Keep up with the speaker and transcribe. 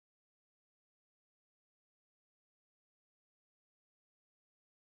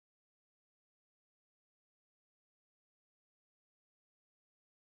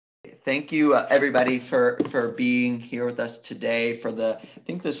Thank you, everybody, for being here with us today for I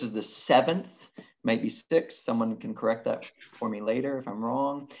think this is the seventh, maybe sixth, someone can correct that for me later if I'm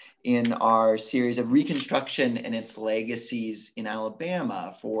wrong, in our series of Reconstruction and its legacies in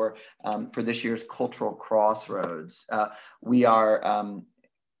Alabama for this year's Cultural Crossroads. We are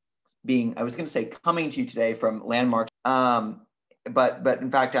I was going to say coming to you today from Landmarks, but in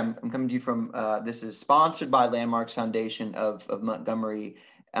fact, I'm coming to you from, this is sponsored by Landmarks Foundation of Montgomery,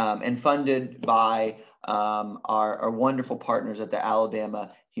 and funded by our wonderful partners at the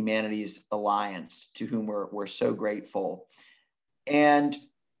Alabama Humanities Alliance, to whom we're so grateful. And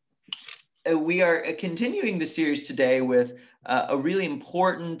we are continuing the series today with a really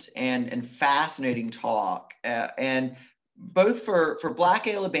important and fascinating talk, and both for Black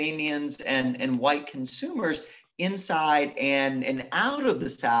Alabamians and white consumers inside and out of the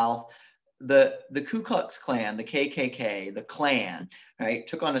South. The Ku Klux Klan, the KKK, the Klan, right,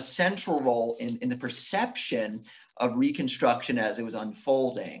 took on a central role in the perception of Reconstruction as it was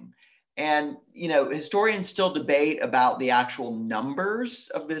unfolding. And, historians still debate about the actual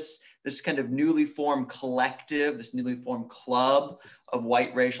numbers of this kind of newly formed collective, this newly formed club of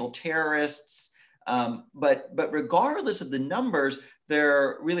white racial terrorists. But regardless of the numbers,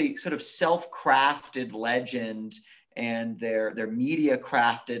 they're really sort of self-crafted legend, and their media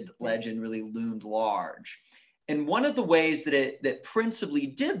crafted legend really loomed large. And one of the ways that principally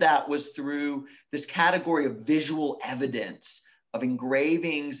did that was through this category of visual evidence, of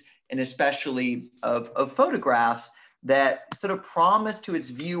engravings, and especially of photographs that sort of promised to its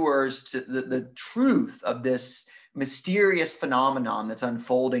viewers the truth of this mysterious phenomenon that's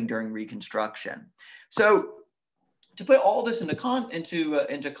unfolding during Reconstruction. So to put all this into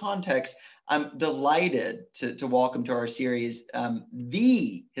context, I'm delighted to welcome to our series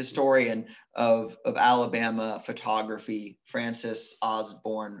the historian of Alabama photography, Francis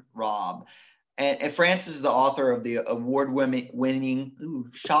Osborn Robb. And Francis is the author of the award-winning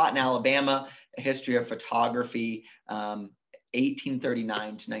Shot in Alabama, A History of Photography, 1839 to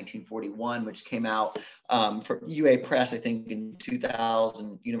 1941, which came out for UA Press, I think, in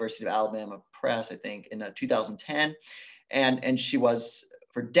 2000, University of Alabama Press, I think, in 2010. And she was,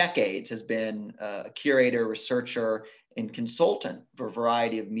 for decades, has been a curator, researcher, and consultant for a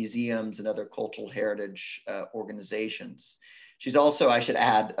variety of museums and other cultural heritage organizations. She's also, I should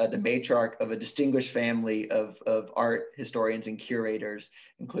add, the matriarch of a distinguished family of art historians and curators,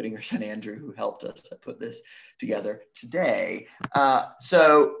 including her son Andrew, who helped us put this together today.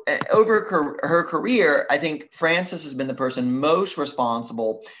 So over her career, I think Frances has been the person most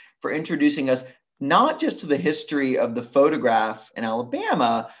responsible for introducing us not just to the history of the photograph in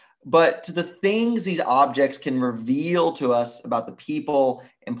Alabama, but to the things these objects can reveal to us about the people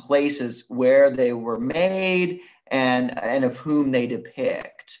and places where they were made and of whom they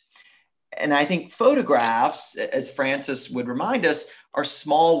depict. And I think photographs, as Francis would remind us, are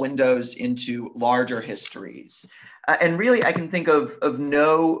small windows into larger histories. And really, I can think of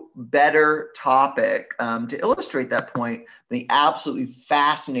no better topic to illustrate that point than the absolutely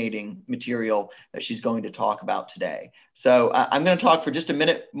fascinating material that she's going to talk about today. So I'm going to talk for just a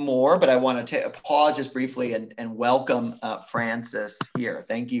minute more, but I want to pause just briefly and welcome Francis here.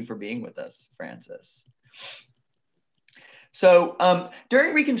 Thank you for being with us, Francis. So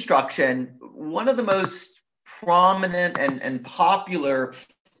during Reconstruction, one of the most prominent and popular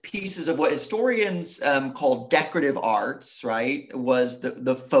pieces of what historians call decorative arts, right, was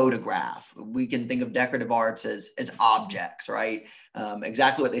the photograph. We can think of decorative arts as objects, right?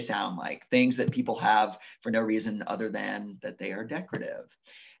 Exactly what they sound like, things that people have for no reason other than that they are decorative.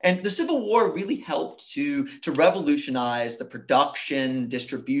 And the Civil War really helped to revolutionize the production,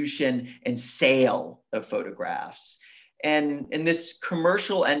 distribution, and sale of photographs. And this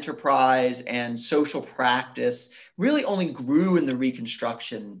commercial enterprise and social practice really only grew in the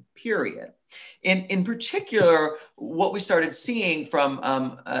Reconstruction period. In particular, what we started seeing from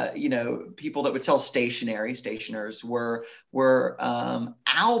people that would sell stationers were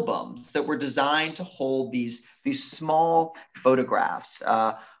albums that were designed to hold these small photographs,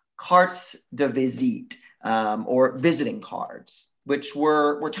 cartes de visite, or visiting cards, which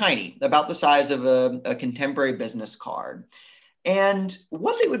were tiny, about the size of a contemporary business card. And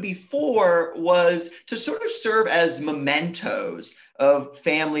what they would be for was to sort of serve as mementos of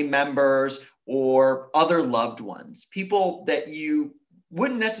family members or other loved ones, people that you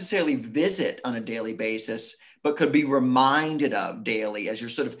wouldn't necessarily visit on a daily basis, but could be reminded of daily as you're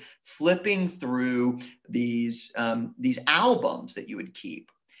sort of flipping through these albums that you would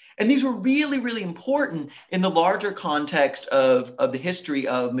keep. And these were really, really important in the larger context of the history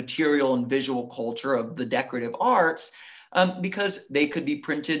of material and visual culture of the decorative arts, because they could be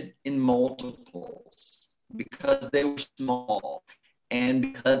printed in multiples, because they were small, and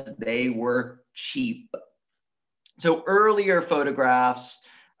because they were cheap. So earlier photographs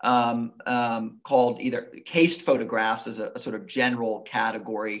called either cased photographs as a sort of general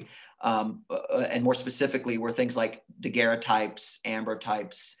category, and more specifically were things like daguerreotypes,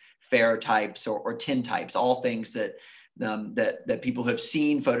 ambrotypes, ferrotypes, or tintypes, all things that that people who have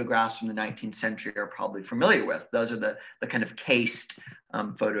seen photographs from the 19th century are probably familiar with. Those are the kind of cased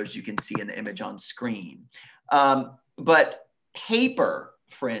photos you can see in the image on screen. But paper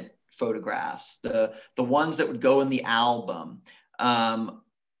print photographs, the ones that would go in the album,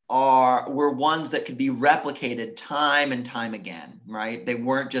 were ones that could be replicated time and time again, right? They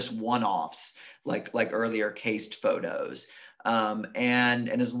weren't just one-offs like earlier cased photos. And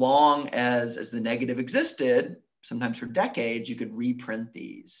as long as the negative existed, sometimes for decades, you could reprint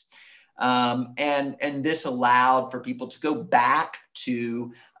these. And this allowed for people to go back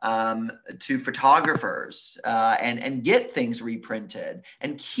to photographers and get things reprinted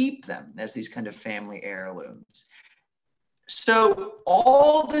and keep them as these kind of family heirlooms. So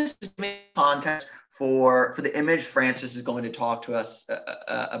all this is context for the image Frances is going to talk to us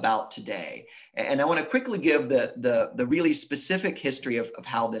about today. And I want to quickly give the really specific history of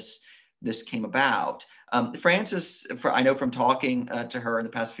how this came about. Frances, I know from talking to her in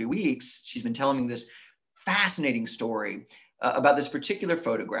the past few weeks, she's been telling me this fascinating story about this particular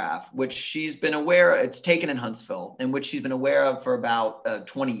photograph, which she's been aware, it's taken in Huntsville, and which she's been aware of for about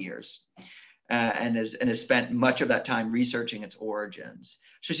 20 years. And has spent much of that time researching its origins.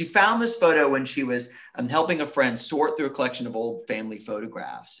 So she found this photo when she was helping a friend sort through a collection of old family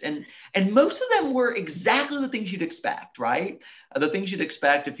photographs. And most of them were exactly the things you'd expect, right? The things you'd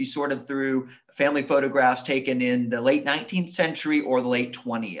expect if you sorted through family photographs taken in the late 19th century or the late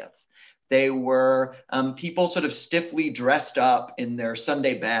 20th. They were people sort of stiffly dressed up in their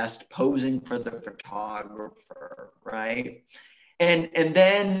Sunday best, posing for the photographer, right? And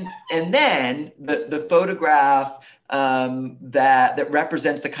then the photograph that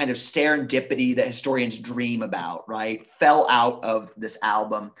represents the kind of serendipity that historians dream about, right, fell out of this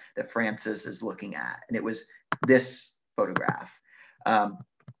album that Frances is looking at. And it was this photograph,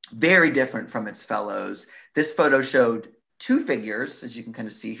 very different from its fellows. This photo showed two figures, as you can kind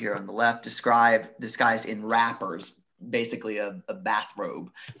of see here on the left, disguised in wrappers, basically a bathrobe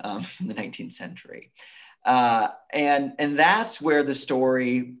in the 19th century. And that's where the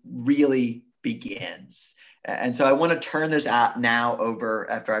story really begins. And so I want to turn this out now over,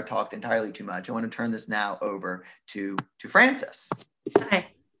 after I've talked entirely too much, I want to turn this now over to Frances. Hi.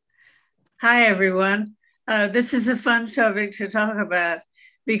 Hi, everyone. This is a fun subject to talk about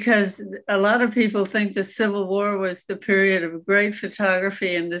because a lot of people think the Civil War was the period of great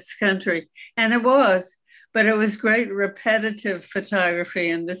photography in this country, and it was, but it was great repetitive photography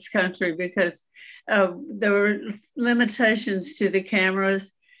in this country because there were limitations to the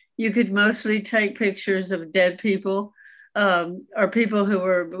cameras. You could mostly take pictures of dead people or people who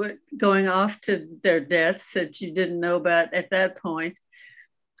were going off to their deaths that you didn't know about at that point.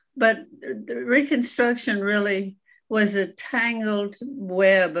 But the Reconstruction really was a tangled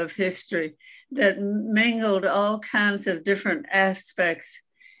web of history that mingled all kinds of different aspects.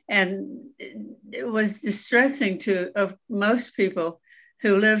 And it was distressing to most people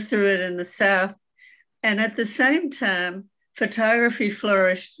who lived through it in the South. And at the same time, photography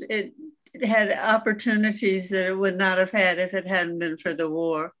flourished. It had opportunities that it would not have had if it hadn't been for the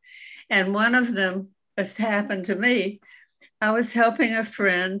war. And one of them has happened to me. I was helping a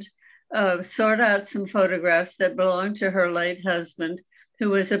friend sort out some photographs that belonged to her late husband,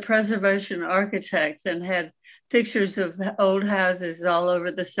 who was a preservation architect and had pictures of old houses all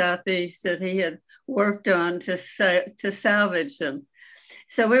over the Southeast that he had worked on to salvage them.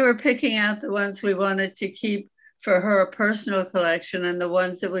 So we were picking out the ones we wanted to keep for her personal collection and the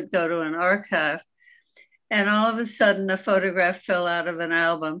ones that would go to an archive. And all of a sudden, a photograph fell out of an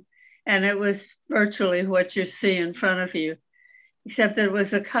album, and it was virtually what you see in front of you, except that it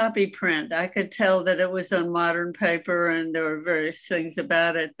was a copy print. I could tell that it was on modern paper, and there were various things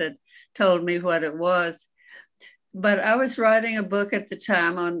about it that told me what it was. But I was writing a book at the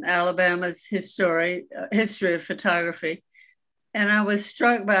time on Alabama's history of photography. And I was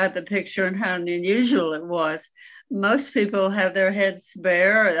struck by the picture and how unusual it was. Most people have their heads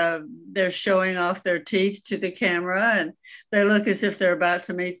bare. They're showing off their teeth to the camera, and they look as if they're about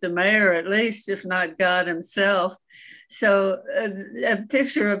to meet the mayor, at least, if not God himself. So a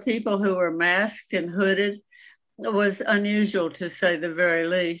picture of people who were masked and hooded was unusual, to say the very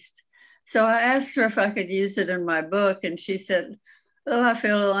least. So I asked her if I could use it in my book, and she said, oh, I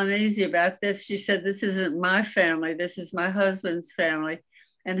feel uneasy about this. She said, this isn't my family. This is my husband's family.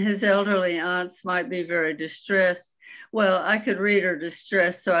 And his elderly aunts might be very distressed. Well, I could read her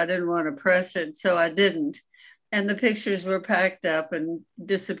distress, so I didn't want to press it. So I didn't. And the pictures were packed up and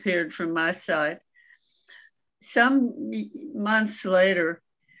disappeared from my sight. Some months later,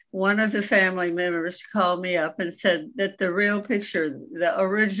 one of the family members called me up and said that the real picture, the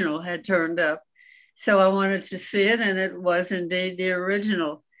original, had turned up. So I wanted to see it, and it was indeed the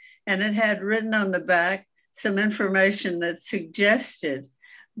original. And it had written on the back some information that suggested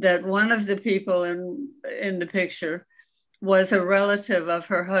that one of the people in the picture was a relative of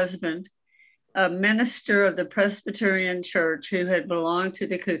her husband, a minister of the Presbyterian Church who had belonged to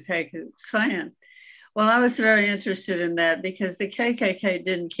the Klan. Well, I was very interested in that because the KKK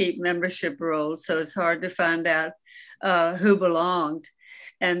didn't keep membership rolls, so it's hard to find out who belonged.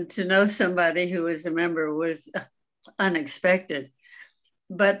 And to know somebody who was a member was unexpected.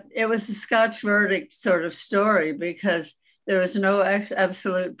 But it was a Scotch verdict sort of story because there was no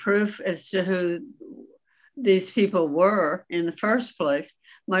absolute proof as to who these people were in the first place,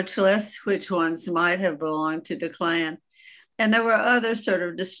 much less which ones might have belonged to the Klan. And there were other sort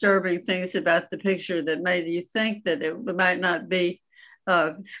of disturbing things about the picture that made you think that it might not be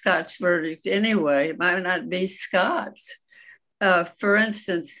Scotch verdict anyway. It might not be Scots. For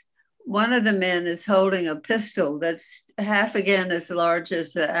instance, one of the men is holding a pistol that's half again as large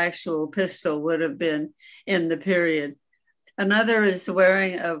as the actual pistol would have been in the period. Another is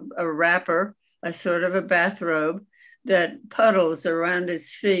wearing a wrapper, a sort of a bathrobe that puddles around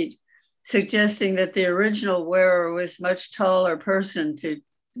his feet, suggesting that the original wearer was a much taller person to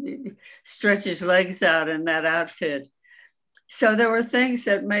stretch his legs out in that outfit. So there were things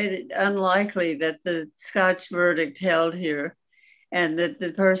that made it unlikely that the Scotch verdict held here, and that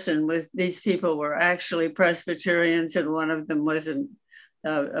these people were actually Presbyterians, and one of them was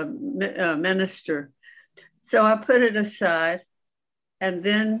a minister. So I put it aside, and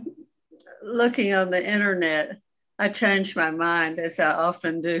then looking on the internet, I changed my mind, as I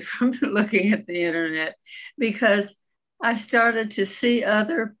often do from looking at the internet, because I started to see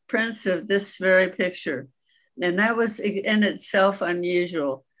other prints of this very picture. And that was in itself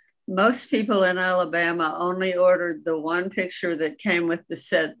unusual. Most people in Alabama only ordered the one picture that came with the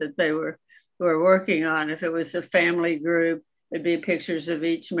set that they were working on. If it was a family group, it'd be pictures of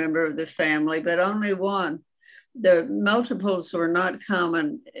each member of the family, but only one. The multiples were not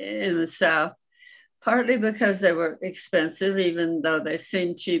common in the South, partly because they were expensive, even though they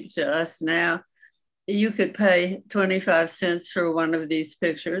seem cheap to us now. You could pay 25 cents for one of these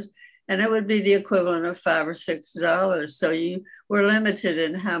pictures, and it would be the equivalent of $5 or $6. So you were limited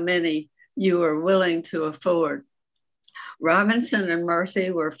in how many you were willing to afford. Robinson and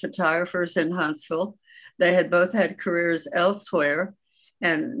Murphy were photographers in Huntsville. They had both had careers elsewhere.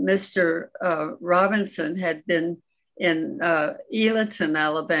 And Mr. Robinson had been in Eatonton,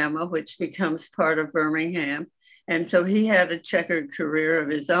 Alabama, which becomes part of Birmingham. And so he had a checkered career of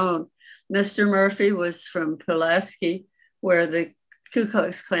his own. Mr. Murphy was from Pulaski, where the Ku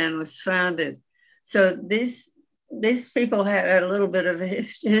Klux Klan was founded. So these people had a little bit of a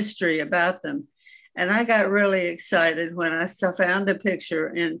history about them. And I got really excited when I found a picture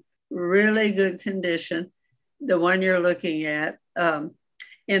in really good condition, the one you're looking at,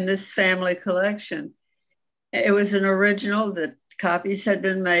 in this family collection. It was an original that copies had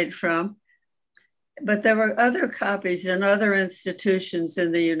been made from, but there were other copies in other institutions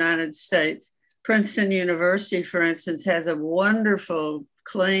in the United States. Princeton University, for instance, has a wonderful,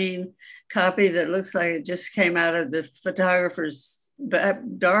 clean copy that looks like it just came out of the photographer's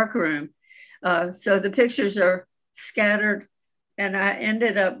darkroom. So the pictures are scattered, and I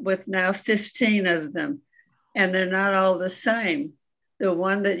ended up with now 15 of them, and they're not all the same. The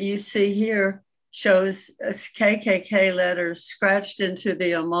one that you see here shows KKK letters scratched into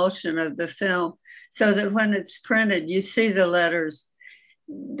the emulsion of the film, so that when it's printed, you see the letters.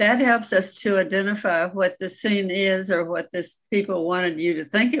 That helps us to identify what the scene is or what this people wanted you to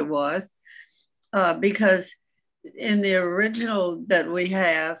think it was, because in the original that we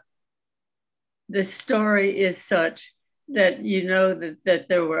have, the story is such that you know that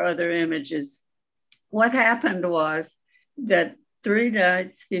there were other images. What happened was that 3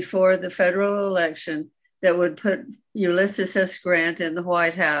 nights before the federal election that would put Ulysses S. Grant in the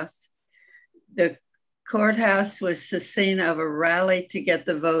White House, the courthouse was the scene of a rally to get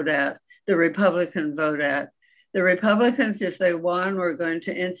the vote out, the Republican vote out. The Republicans, if they won, were going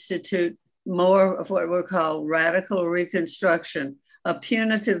to institute more of what were called radical reconstruction, a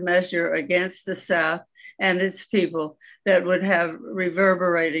punitive measure against the South and its people that would have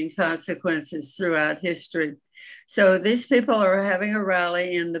reverberating consequences throughout history. So these people are having a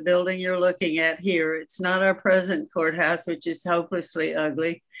rally in the building you're looking at here. It's not our present courthouse, which is hopelessly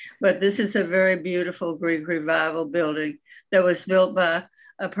ugly, but this is a very beautiful Greek Revival building that was built by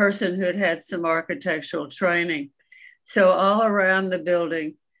a person who had had some architectural training. So all around the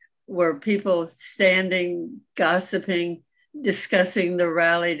building were people standing, gossiping, discussing the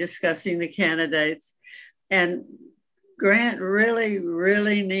rally, discussing the candidates. And Grant really,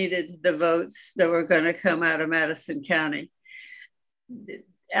 really needed the votes that were going to come out of Madison County.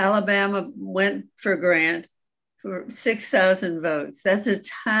 Alabama went for Grant for 6,000 votes. That's a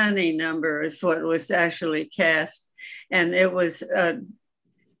tiny number, is what was actually cast. And it was a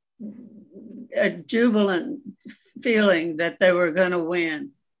jubilant feeling that they were going to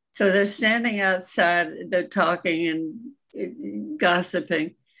win. So they're standing outside, they're talking and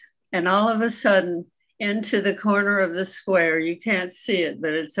gossiping. And all of a sudden, into the corner of the square, you can't see it,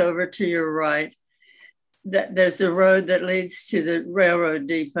 but it's over to your right. There's a road that leads to the railroad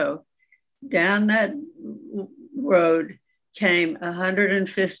depot. Down that road came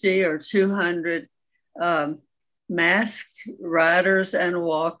 150 or 200 masked riders and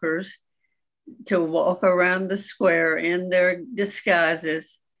walkers to walk around the square in their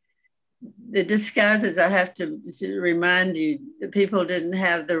disguises. The disguises, I have to remind you, the people didn't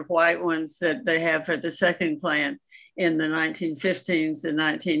have the white ones that they have for the second Klan in the 1915s and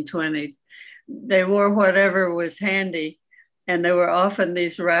 1920s. They wore whatever was handy, and there were often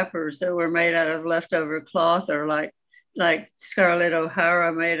these wrappers that were made out of leftover cloth, or like Scarlett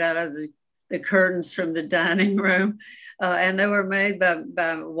O'Hara made out of the curtains from the dining room. And they were made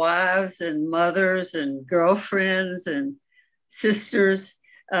by wives and mothers and girlfriends and sisters.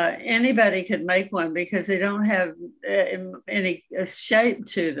 Anybody could make one because they don't have any shape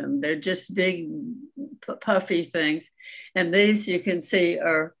to them. They're just big, puffy things. And these you can see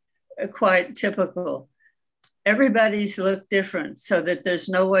are quite typical. Everybody's look different, so that there's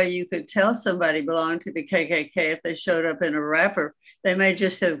no way you could tell somebody belonged to the KKK if they showed up in a wrapper. They may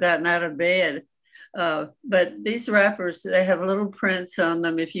just have gotten out of bed. But these wrappers, they have little prints on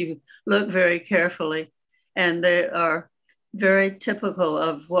them if you look very carefully. And they are very typical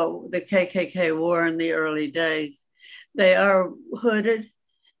of what the KKK wore in the early days. They are hooded,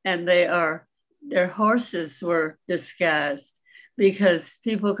 and their horses were disguised, because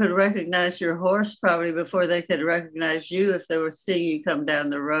people could recognize your horse probably before they could recognize you if they were seeing you come down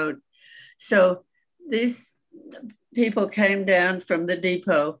the road. So these people came down from the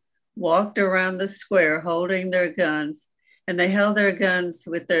depot, walked around the square holding their guns, and they held their guns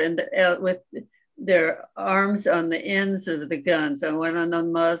with their arms on the ends of the guns, and one on the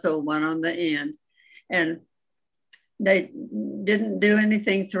muzzle, one on the end. And they didn't do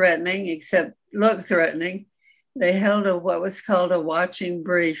anything threatening except look threatening. They held what was called a watching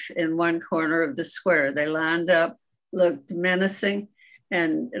brief in one corner of the square. They lined up, looked menacing,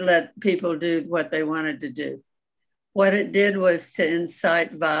 and let people do what they wanted to do. What it did was to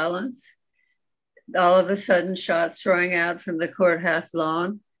incite violence. All of a sudden, shots rang out from the courthouse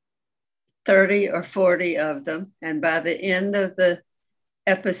lawn, 30 or 40 of them. And by the end of the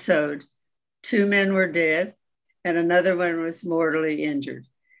episode, 2 men were dead and another one was mortally injured.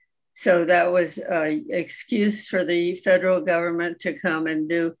 So that was an excuse for the federal government to come and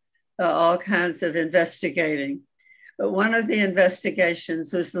do all kinds of investigating. But one of the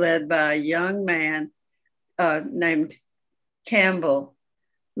investigations was led by a young man named Campbell,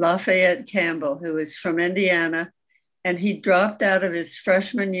 Lafayette Campbell, who was from Indiana. And he dropped out of his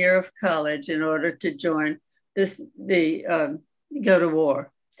freshman year of college in order to join go to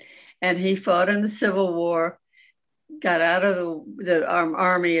war. And he fought in the Civil War, got out of the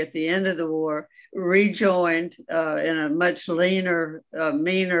army at the end of the war, rejoined in a much leaner,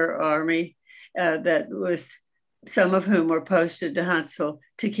 meaner army that was, some of whom were posted to Huntsville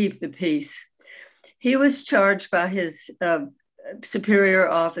to keep the peace. He was charged by his superior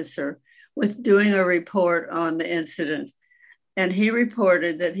officer with doing a report on the incident. And he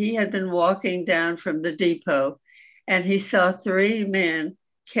reported that he had been walking down from the depot and he saw 3 men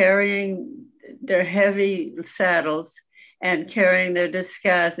carrying their heavy saddles and carrying their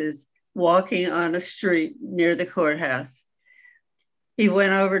disguises, walking on a street near the courthouse. He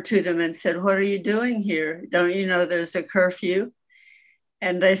went over to them and said, "What are you doing here? Don't you know there's a curfew?"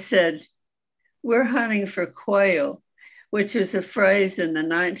 And they said, "We're hunting for quail," which is a phrase in the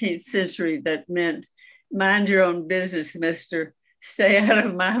 19th century that meant, "Mind your own business, mister. Stay out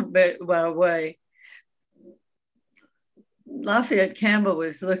of my way." Lafayette Campbell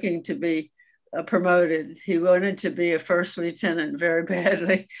was looking to be promoted. He wanted to be a first lieutenant very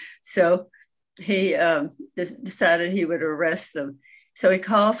badly. So he decided he would arrest them. So he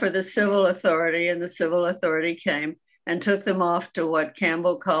called for the civil authority, and the civil authority came and took them off to what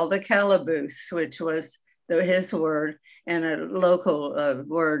Campbell called the calaboose, which was his word and a local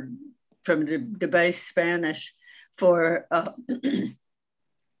word from debased Spanish for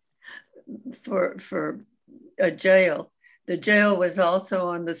for a jail. The jail was also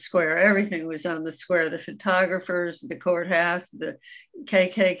on the square. Everything was on the square. The photographers, the courthouse, the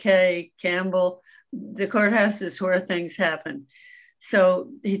KKK, Campbell. The courthouse is where things happen. So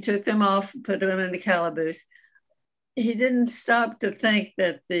he took them off, put them in the calaboose. He didn't stop to think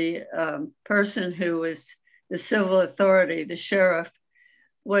that the person who was the civil authority, the sheriff,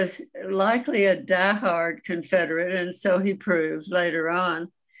 was likely a diehard Confederate, and so he proved later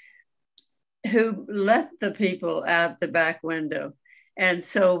on, who let the people out the back window. And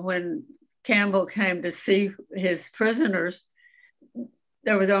so when Campbell came to see his prisoners,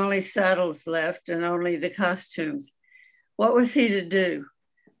 there was only saddles left and only the costumes. What was he to do?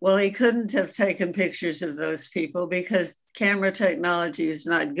 Well, he couldn't have taken pictures of those people because camera technology was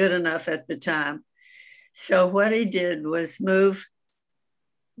not good enough at the time. So what he did was move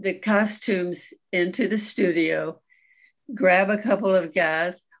the costumes into the studio, grab a couple of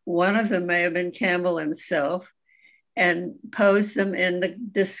guys, one of them may have been Campbell himself, and pose them in the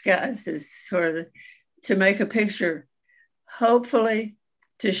disguises to make a picture, hopefully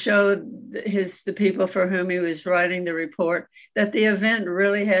to show the people for whom he was writing the report that the event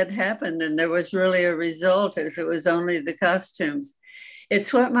really had happened and there was really a result if it was only the costumes.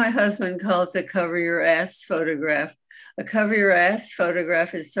 It's what my husband calls a cover your ass photograph. A cover your ass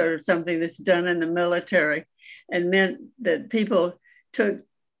photograph is sort of something that's done in the military and meant that people took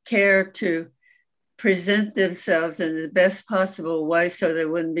care to present themselves in the best possible way so they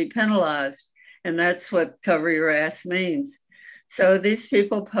wouldn't be penalized. And that's what cover your ass means. So these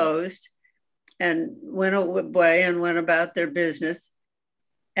people posed and went away and went about their business.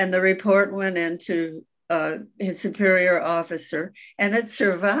 And the report went into his superior officer, and it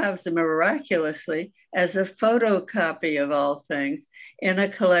survives miraculously as a photocopy of all things in a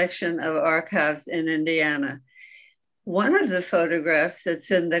collection of archives in Indiana. One of the photographs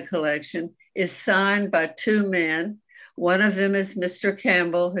that's in the collection is signed by two men. One of them is Mr.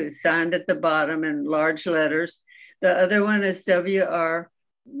 Campbell, who's signed at the bottom in large letters. The other one is W.R.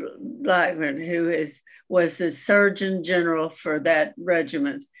 Blackman, who was the Surgeon General for that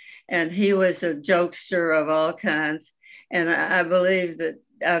regiment. And he was a jokester of all kinds. And I believe that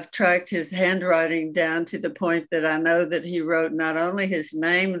I've tracked his handwriting down to the point that I know that he wrote not only his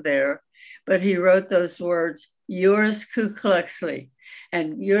name there, but he wrote those words, yours Ku Kluxley.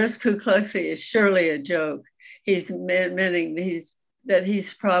 And yours Ku Kluxley is surely a joke. He's meaning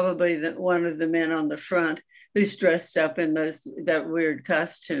he's probably one of the men on the front who's dressed up in that weird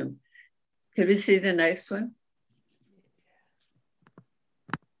costume. Could we see the next one?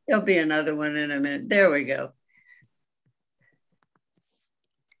 There'll be another one in a minute. There we go.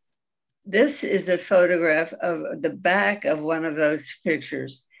 This is a photograph of the back of one of those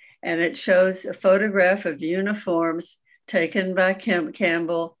pictures. And it shows a photograph of uniforms taken by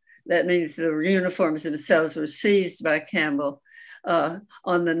Campbell. That means the uniforms themselves were seized by Campbell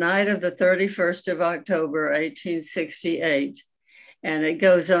on the night of the 31st of October, 1868. And it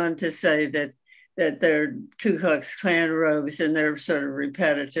goes on to say that they're Ku Klux Klan robes and they're sort of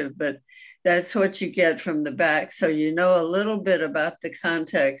repetitive, but that's what you get from the back. So you know a little bit about the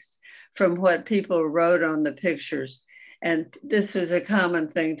context from what people wrote on the pictures. And this was a common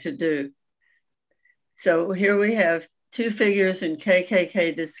thing to do. So here we have two figures in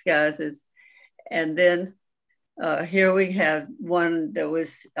KKK disguises. And then here we have one that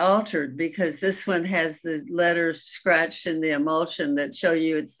was altered because this one has the letters scratched in the emulsion that show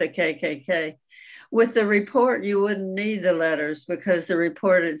you it's the KKK. With the report, you wouldn't need the letters because the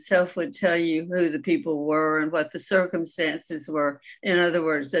report itself would tell you who the people were and what the circumstances were. In other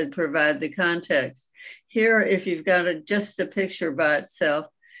words, they'd provide the context. Here, if you've got just a picture by itself,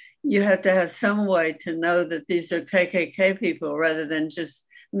 you have to have some way to know that these are KKK people rather than just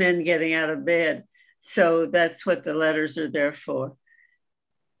men getting out of bed. So that's what the letters are there for.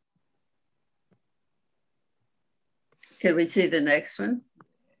 Can we see the next one?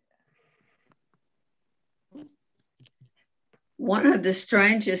 One of the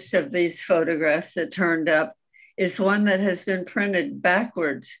strangest of these photographs that turned up is one that has been printed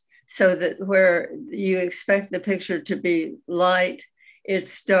backwards so that where you expect the picture to be light,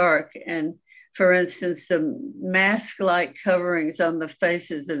 it's dark. And for instance, the mask-like coverings on the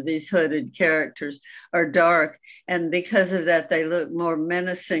faces of these hooded characters are dark. And because of that, they look more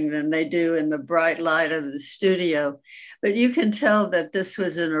menacing than they do in the bright light of the studio. But you can tell that this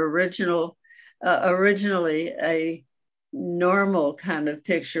was an originally a normal kind of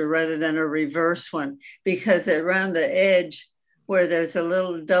picture rather than a reverse one, because around the edge where there's a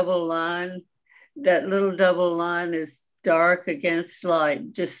little double line, that little double line is dark against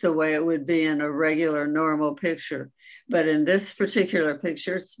light, just the way it would be in a regular normal picture. But in this particular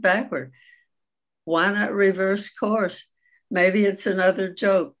picture, it's backward. Why not reverse course? Maybe it's another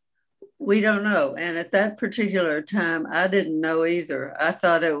joke. We don't know. And at that particular time, I didn't know either. I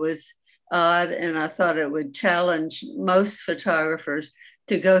thought it was odd, and I thought it would challenge most photographers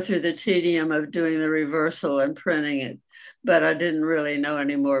to go through the tedium of doing the reversal and printing it. But I didn't really know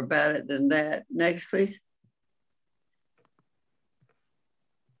any more about it than that. Next, please.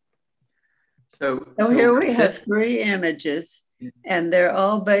 So here we have 3 images, and they're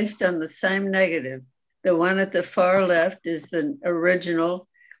all based on the same negative. The one at the far left is the original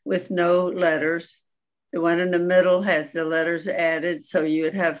with no letters. The one in the middle has the letters added, so you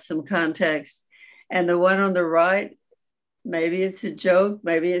would have some context. And the one on the right, maybe it's a joke,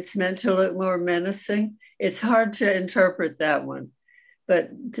 maybe it's meant to look more menacing. It's hard to interpret that one.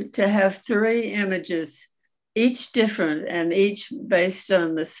 But to have 3 images, each different and each based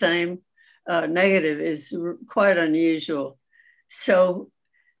on the same negative is quite unusual. So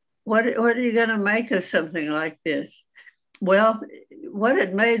what are you going to make of something like this? Well, what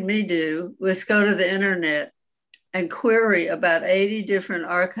it made me do was go to the internet and query about 80 different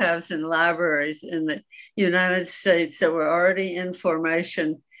archives and libraries in the United States that were already in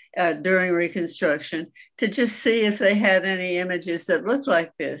formation during Reconstruction to just see if they had any images that looked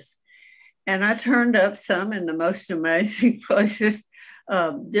like this. And I turned up some in the most amazing places,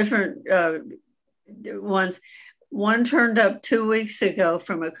 different ones. One turned up 2 weeks ago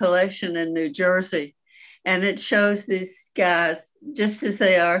from a collection in New Jersey, and it shows these guys just as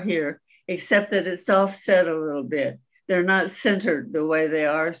they are here, except that it's offset a little bit. They're not centered the way they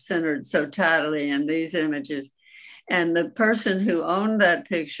are centered so tightly in these images. And the person who owned that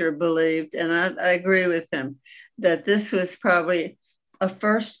picture believed, and I agree with him, that this was probably a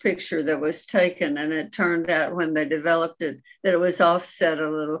first picture that was taken, and it turned out when they developed it that it was offset a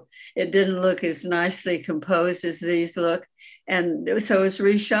little. It didn't look as nicely composed as these look, and so it was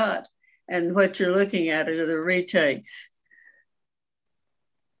reshot. And what you're looking at are the retakes.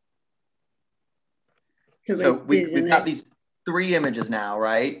 So we've got these 3 images now,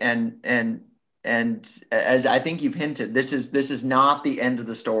 right? And as I think you've hinted, this is not the end of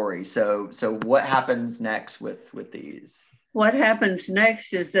the story. So what happens next with these? What happens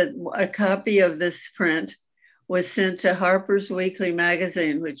next is that a copy of this print was sent to Harper's Weekly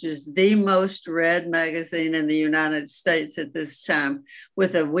magazine, which is the most read magazine in the United States at this time,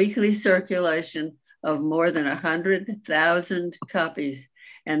 with a weekly circulation of more than 100,000 copies.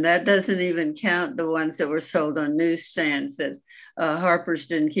 And that doesn't even count the ones that were sold on newsstands that Harper's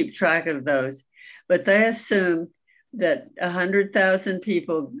didn't keep track of those. But they assumed that 100,000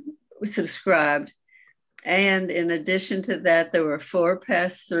 people subscribed. And in addition to that, there were 4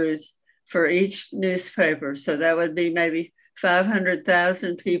 pass-throughs for each newspaper. So that would be maybe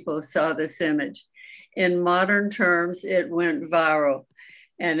 500,000 people saw this image. In modern terms, it went viral.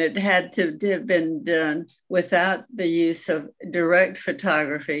 And it had to have been done without the use of direct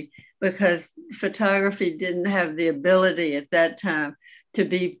photography, because photography didn't have the ability at that time to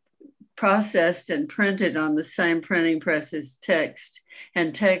be processed and printed on the same printing press as text.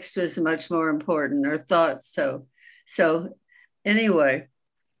 And text was much more important, or thought so. So anyway,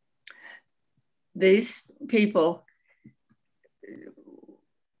 these people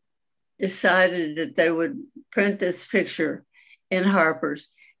decided that they would print this picture in Harper's.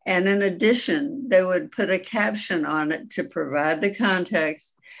 And in addition, they would put a caption on it to provide the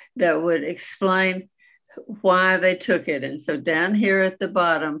context that would explain why they took it. And so down here at the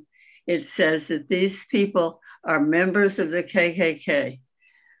bottom, it says that these people are members of the KKK.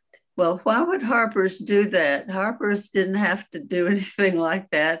 Well, why would Harper's do that? Harper's didn't have to do anything like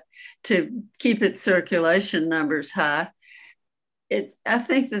that to keep its circulation numbers high. I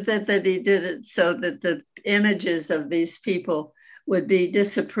think that he did it so that the images of these people would be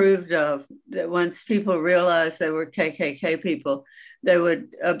disapproved of, that once people realized they were KKK people, they would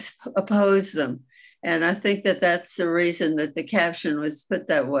oppose them. And I think that that's the reason that the caption was put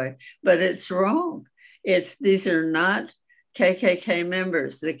that way. But it's wrong. These are not KKK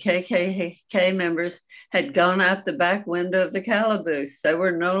members. The KKK members had gone out the back window of the calaboose. They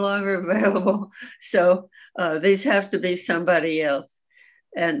were no longer available. So these have to be somebody else.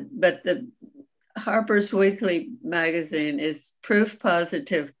 But the Harper's Weekly magazine is proof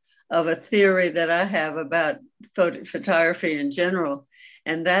positive of a theory that I have about photography in general.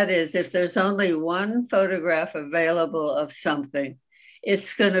 And that is, if there's only one photograph available of something,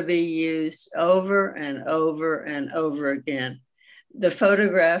 it's going to be used over and over and over again. The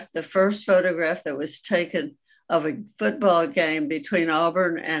first photograph that was taken of a football game between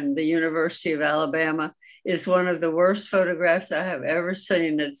Auburn and the University of Alabama is one of the worst photographs I have ever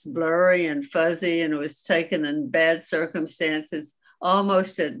seen. It's blurry and fuzzy, and it was taken in bad circumstances,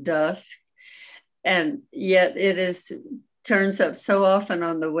 almost at dusk. And yet turns up so often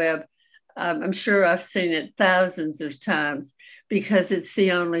on the web. I'm sure I've seen it thousands of times because it's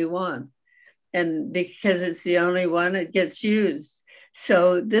the only one. And because it's the only one, it gets used.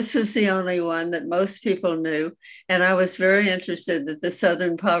 So this was the only one that most people knew. And I was very interested that the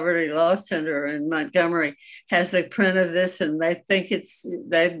Southern Poverty Law Center in Montgomery has a print of this, and they think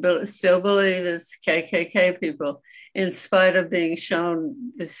they still believe it's KKK people, in spite of being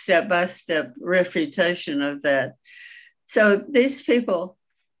shown the step-by-step refutation of that. So these people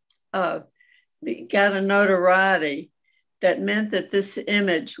got a notoriety that meant that this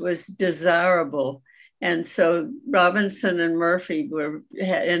image was desirable. And so Robinson and Murphy were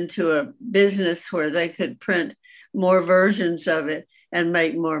into a business where they could print more versions of it and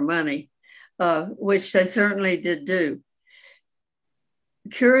make more money, which they certainly did do.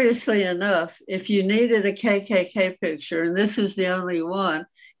 Curiously enough, if you needed a KKK picture, and this was the only one,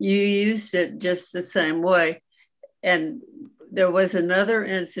 you used it just the same way. And there was another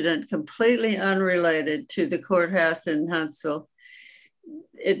incident completely unrelated to the courthouse in Huntsville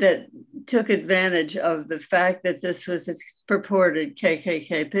that took advantage of the fact that this was a purported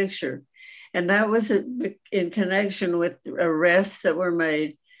KKK picture. And that was in connection with arrests that were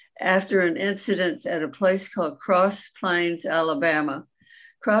made after an incident at a place called Cross Plains, Alabama.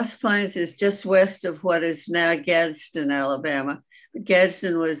 Cross Plains is just west of what is now Gadsden, Alabama.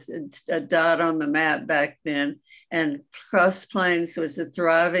 Gadsden was a dot on the map back then, and Cross Plains was a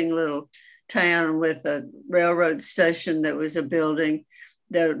thriving little town with a railroad station that was a building.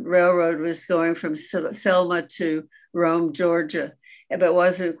 The railroad was going from Selma to Rome, Georgia, but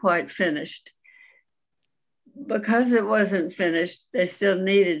wasn't quite finished. Because it wasn't finished, they still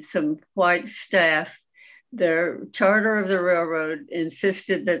needed some white staff. Their charter of the railroad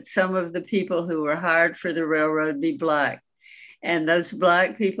insisted that some of the people who were hired for the railroad be Black. And those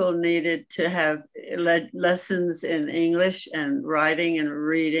Black people needed to have lessons in English and writing and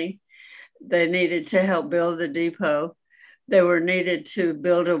reading. They needed to help build the depot. They were needed to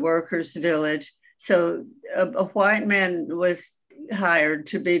build a workers' village. So a white man was hired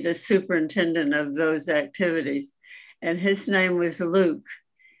to be the superintendent of those activities. And his name was Luke.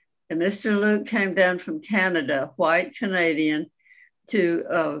 And Mr. Luke came down from Canada, white Canadian,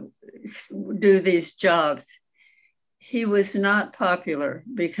 to do these jobs. He was not popular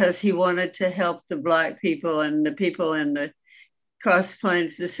because he wanted to help the Black people, and the people in the Cross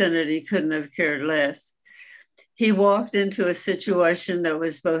Plains vicinity couldn't have cared less. He walked into a situation that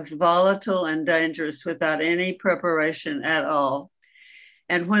was both volatile and dangerous without any preparation at all.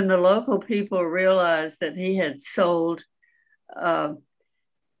 And when the local people realized that he had sold a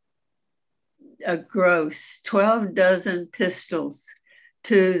gross 12 dozen pistols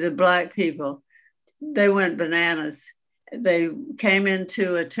to the Black people, they went bananas. They came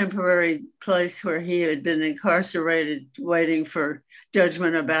into a temporary place where he had been incarcerated, waiting for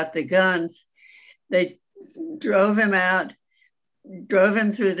judgment about the guns. They drove him out, drove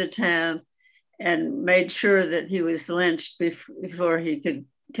him through the town, and made sure that he was lynched before he could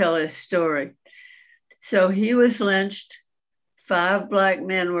tell his story. So he was lynched. 5 Black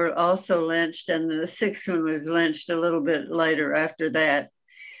men were also lynched, and the 6th one was lynched a little bit later after that.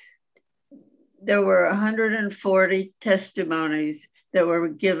 There were 140 testimonies that were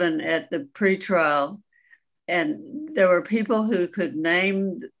given at the pretrial, and there were people who could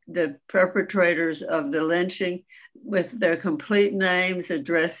name the perpetrators of the lynching with their complete names,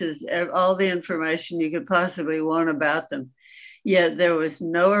 addresses, all the information you could possibly want about them. Yet there was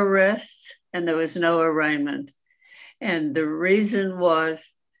no arrests and there was no arraignment. And the reason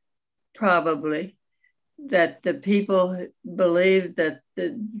was probably that the people believed that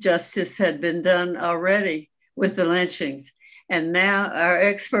the justice had been done already with the lynchings. And now our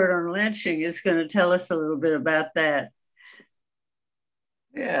expert on lynching is going to tell us a little bit about that.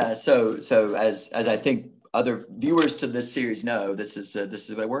 Yeah, so as I think other viewers to this series know, this is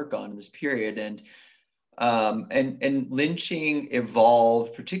what I work on in this period, and lynching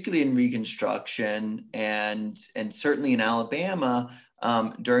evolved, particularly in Reconstruction and certainly in Alabama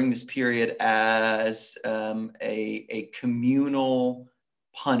during this period as a communal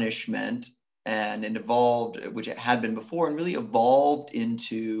punishment, and it evolved, which it had been before, and really evolved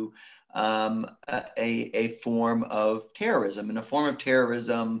into a form of terrorism, and a form of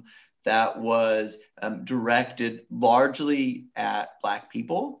terrorism that was directed largely at Black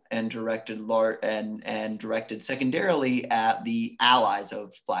people and directed secondarily at the allies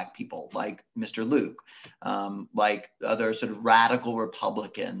of Black people, like Mr. Luke, like other sort of radical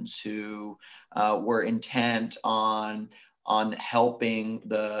Republicans who were intent on helping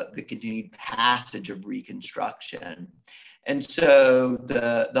the continued passage of Reconstruction. And so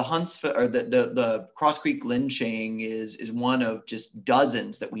the Huntsville or the Cross Creek lynching is one of just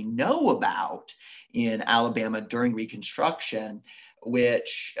dozens that we know about in Alabama during Reconstruction,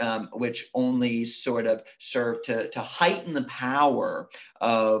 which only sort of serve to heighten the power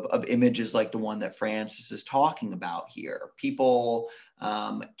of images like the one that Francis is talking about here. People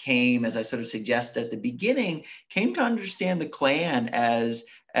came, as I sort of suggested at the beginning, came to understand the Klan as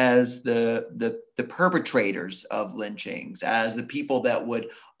the perpetrators of lynchings, as the people that would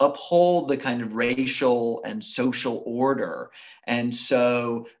uphold the kind of racial and social order. And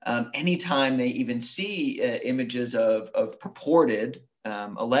so anytime they even see images of purported,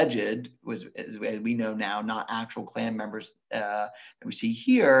 alleged, as we know now, not actual Klan members that we see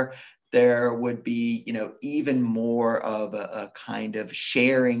here, there would be, even more of a kind of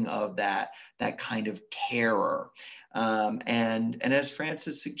sharing of that kind of terror. And as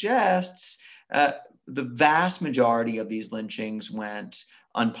Francis suggests, the vast majority of these lynchings went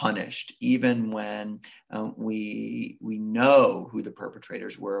unpunished, even when we know who the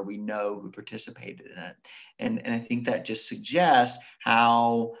perpetrators were, we know who participated in it, and I think that just suggests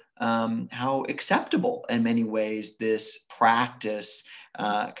how acceptable in many ways this practice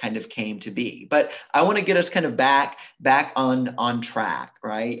kind of came to be. But I want to get us kind of back on track,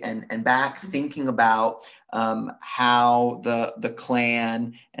 right, and back thinking about how the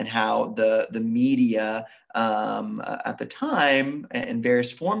Klan and how the media at the time and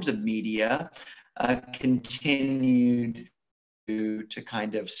various forms of media continued to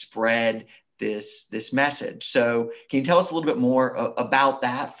kind of spread this message. So can you tell us a little bit more about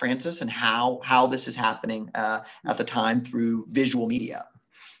that, Francis, and how this is happening at the time through visual media?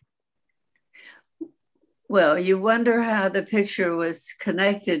 Well, you wonder how the picture was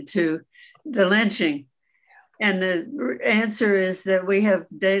connected to the lynching. And the answer is that we have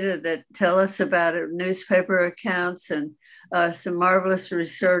data that tell us about it, newspaper accounts, and some marvelous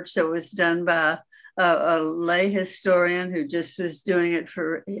research that was done by a lay historian who just was doing it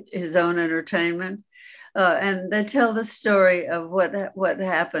for his own entertainment. And they tell the story of what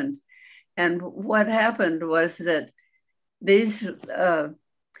happened. And what happened was that this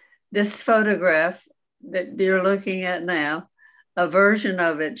photograph that you're looking at now, a version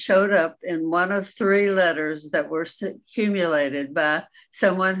of it showed up in one of 3 letters that were accumulated by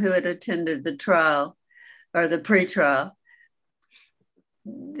someone who had attended the trial or the pretrial.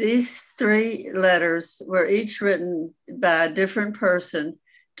 These 3 letters were each written by a different person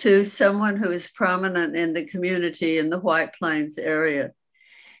to someone who is prominent in the community in the White Plains area.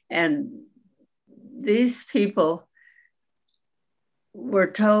 And these people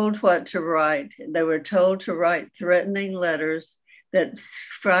were told what to write. They were told to write threatening letters that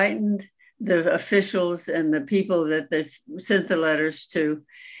frightened the officials and the people that they sent the letters to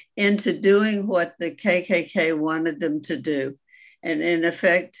into doing what the KKK wanted them to do, and in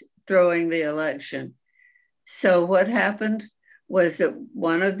effect, throwing the election. So what happened was that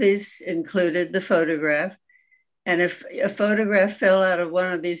one of these included the photograph. And if a photograph fell out of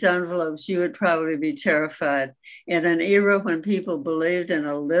one of these envelopes, you would probably be terrified. In an era when people believed in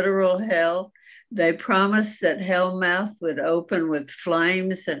a literal hell, they promised that hell mouth would open with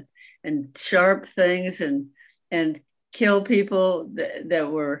flames and sharp things and kill people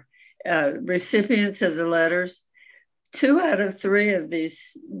that were recipients of the letters. 2 out of 3 of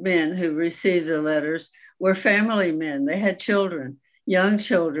these men who received the letters were family men. They had children, young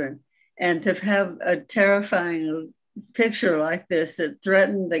children. And to have a terrifying picture like this that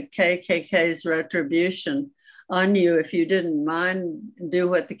threatened the KKK's retribution on you if you didn't mind do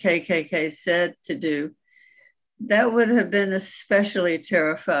what the KKK said to do, that would have been especially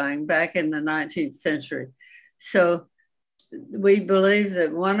terrifying back in the 19th century. So we believe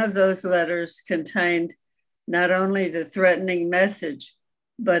that one of those letters contained not only the threatening message,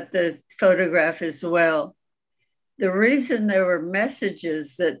 but the photograph as well. The reason there were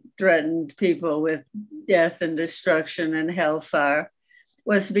messages that threatened people with death and destruction and hellfire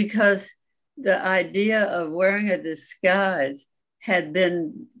was because the idea of wearing a disguise had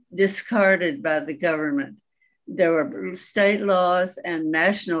been discarded by the government. There were state laws and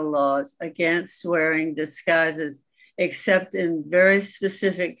national laws against wearing disguises, except in very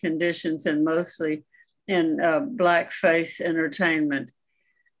specific conditions and mostly in blackface entertainment.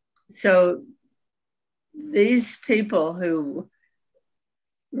 So these people who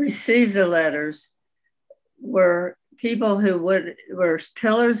received the letters were people who were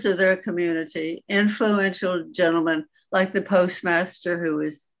pillars of their community, influential gentlemen like the postmaster, who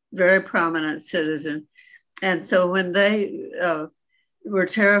was a very prominent citizen. And so when they were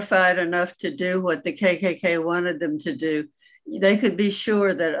terrified enough to do what the KKK wanted them to do, they could be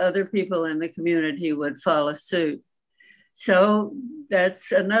sure that other people in the community would follow suit. So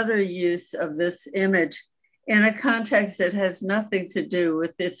that's another use of this image in a context that has nothing to do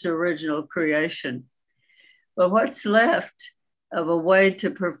with its original creation. But what's left of a way to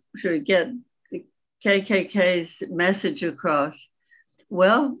get the KKK's message across?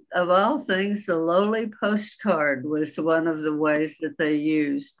 Well, of all things, the lowly postcard was one of the ways that they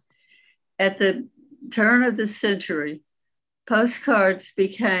used. At the turn of the century, postcards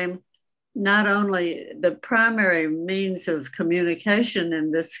became not only the primary means of communication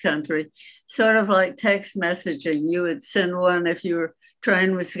in this country, sort of like text messaging. You would send one if your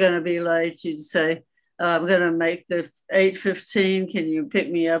train was going to be late. You'd say, I'm going to make the 8:15. Can you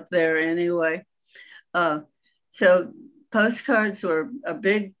pick me up there anyway? So postcards were a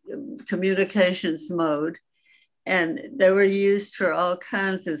big communications mode, and they were used for all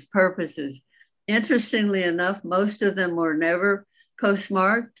kinds of purposes. Interestingly enough, most of them were never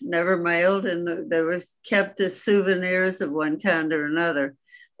postmarked, never mailed, and they were kept as souvenirs of one kind or another.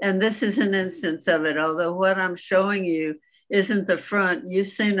 And this is an instance of it, although what I'm showing you isn't the front. You've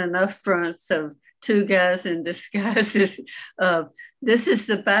seen enough fronts of two guys in disguises. This is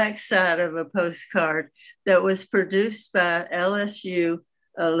the backside of a postcard that was produced by LSU,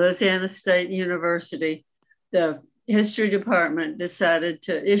 Louisiana State University. The history department decided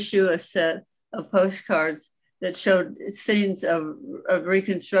to issue a set of postcards that showed scenes of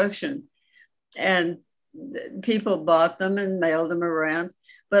Reconstruction. And people bought them and mailed them around.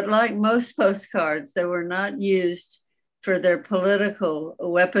 But like most postcards, they were not used for their political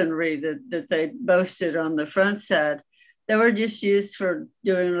weaponry that they boasted on the front side. They were just used for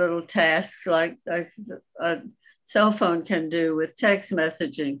doing little tasks like a cell phone can do with text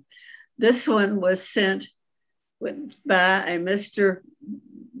messaging. This one was sent by a Mr.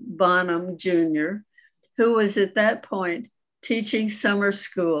 Bonham Jr., who was at that point teaching summer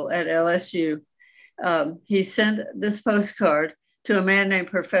school at LSU. He sent this postcard to a man named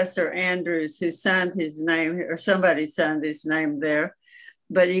Professor Andrews, who signed his name, or somebody signed his name there,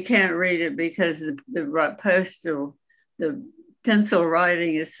 but you can't read it because the pencil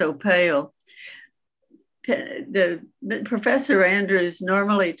writing is so pale. The Professor Andrews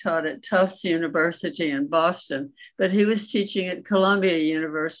normally taught at Tufts University in Boston, but he was teaching at Columbia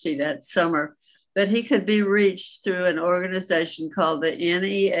University that summer. But he could be reached through an organization called the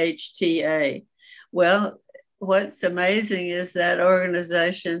NEHTA. Well, what's amazing is that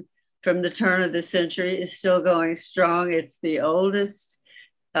organization from the turn of the century is still going strong. It's the oldest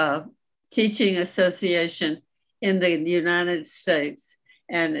teaching association in the United States.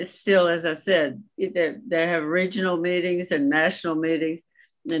 And it's still, as I said, they have regional meetings and national meetings,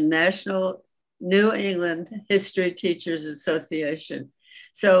 the National New England History Teachers Association.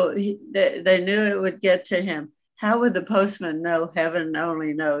 So they knew it would get to him. How would the postman know? Heaven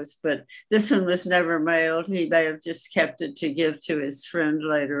only knows. But this one was never mailed. He may have just kept it to give to his friend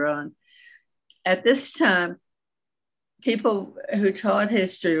later on. At this time, people who taught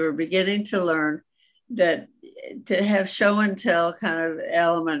history were beginning to learn that to have show and tell kind of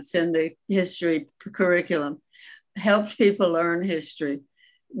elements in the history curriculum helped people learn history.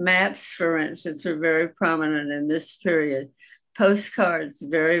 Maps, for instance, were very prominent in this period. Postcards,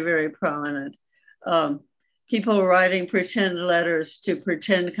 very, very prominent. People writing pretend letters to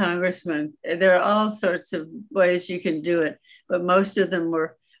pretend congressmen. There are all sorts of ways you can do it, but most of them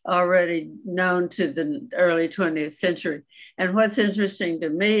were already known to the early 20th century. And what's interesting to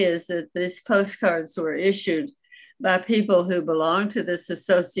me is that these postcards were issued by people who belonged to this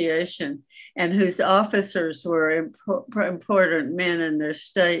association and whose officers were important men in their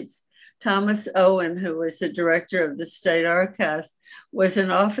states. Thomas Owen, who was the director of the state archives, was an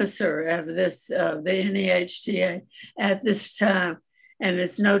officer of this, the NEHTA at this time. And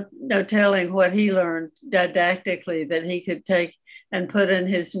it's no telling what he learned didactically that he could take and put in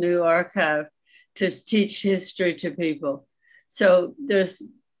his new archive to teach history to people. So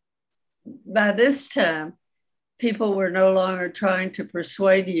by this time, people were no longer trying to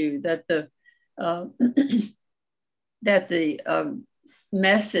persuade you that the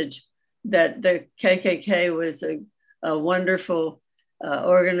message that the KKK was a wonderful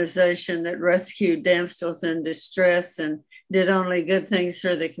organization that rescued damsels in distress and did only good things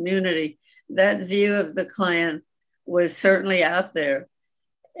for the community. That view of the Klan was certainly out there,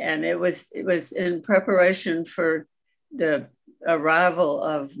 and it was in preparation for the arrival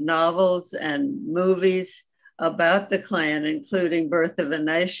of novels and movies about the Klan, including Birth of a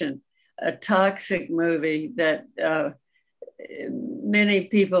Nation, a toxic movie that many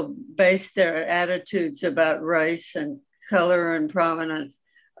people base their attitudes about race and color and prominence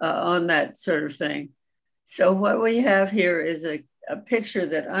on that sort of thing. So what we have here is a picture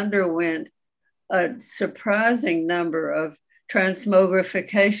that underwent a surprising number of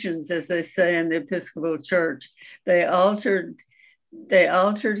transmogrifications, as they say in the Episcopal Church. They altered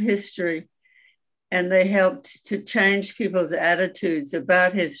history, and they helped to change people's attitudes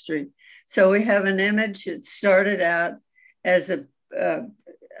about history. So we have an image that started out as a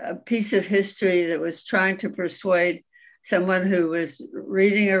piece of history that was trying to persuade someone who was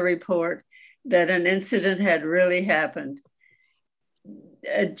reading a report that an incident had really happened.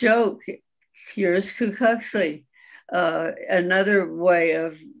 A joke, here's Ku Huxley, another way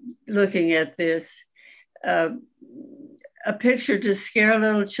of looking at this. A picture to scare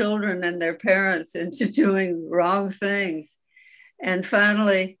little children and their parents into doing wrong things. And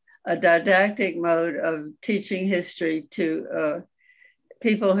finally, a didactic mode of teaching history to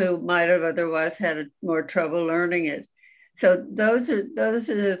people who might have otherwise had more trouble learning it. So those are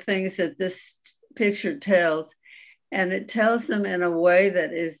the things that this picture tells. And it tells them in a way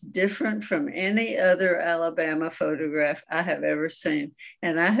that is different from any other Alabama photograph I have ever seen.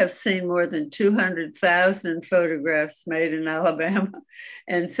 And I have seen more than 200,000 photographs made in Alabama.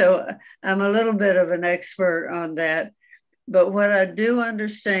 And so I'm a little bit of an expert on that. But what I do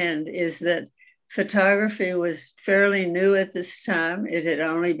understand is that photography was fairly new at this time. It had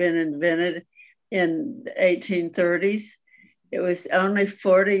only been invented in the 1830s. It was only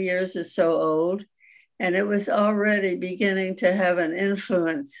 40 years or so old. And it was already beginning to have an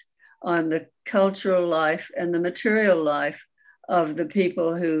influence on the cultural life and the material life of the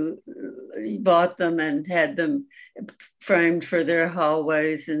people who bought them and had them framed for their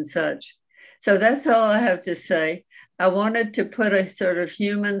hallways and such. So that's all I have to say. I wanted to put a sort of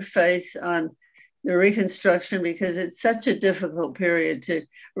human face on the Reconstruction because it's such a difficult period to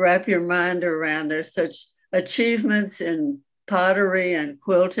wrap your mind around. There's such achievements in pottery and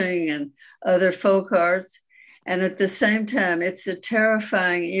quilting and other folk arts. And at the same time, it's a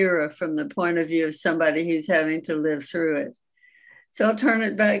terrifying era from the point of view of somebody who's having to live through it. So I'll turn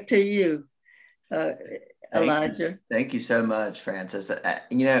it back to you, Elijah. Thank you so much, Frances.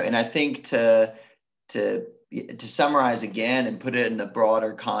 And I think to summarize again and put it in the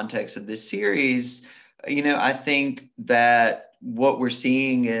broader context of this series, I think that what we're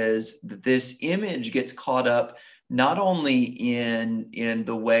seeing is that this image gets caught up not only in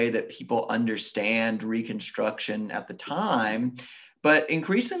the way that people understand Reconstruction at the time, but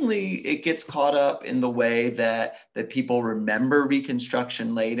increasingly it gets caught up in the way that people remember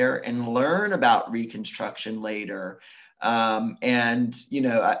Reconstruction later and learn about Reconstruction later. I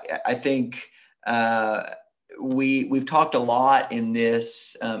think we've talked a lot in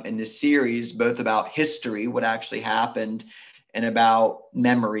this series, both about history, what actually happened, and about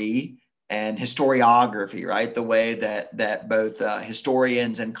memory and historiography, right? The way that both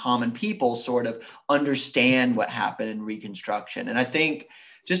historians and common people sort of understand what happened in Reconstruction. And I think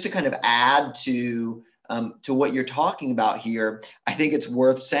just to kind of add to what you're talking about here, I think it's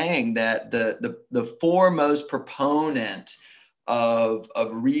worth saying that the foremost proponent of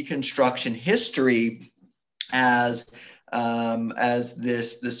Reconstruction history as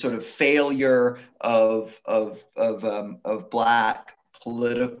this sort of failure of Black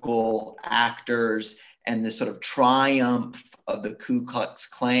political actors and this sort of triumph of the Ku Klux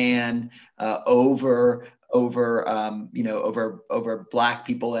Klan over Black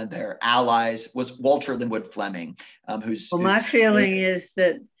people and their allies was Walter Linwood Fleming, my feeling is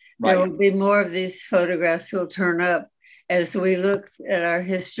that there will be more of these photographs will turn up as we look at our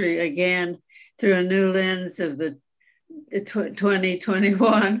history again through a new lens of the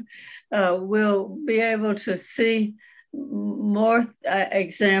 2021. We'll be able to see more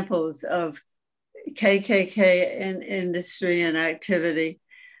examples of KKK in industry and activity,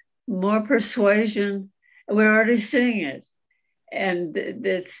 more persuasion. We're already seeing it. And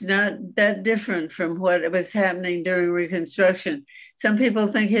it's not that different from what was happening during Reconstruction. Some people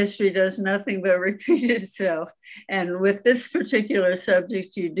think history does nothing but repeat itself. And with this particular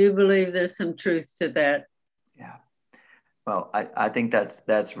subject, you do believe there's some truth to that. Yeah. Well, I think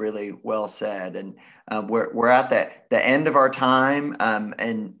that's really well said. And we're at the end of our time.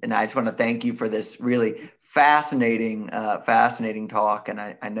 And I just want to thank you for this really fascinating talk. And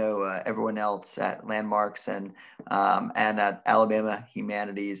I know everyone else at Landmarks and at Alabama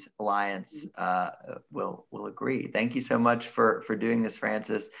Humanities Alliance will agree. Thank you so much for doing this,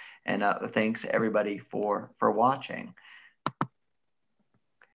 Frances. And thanks everybody for watching.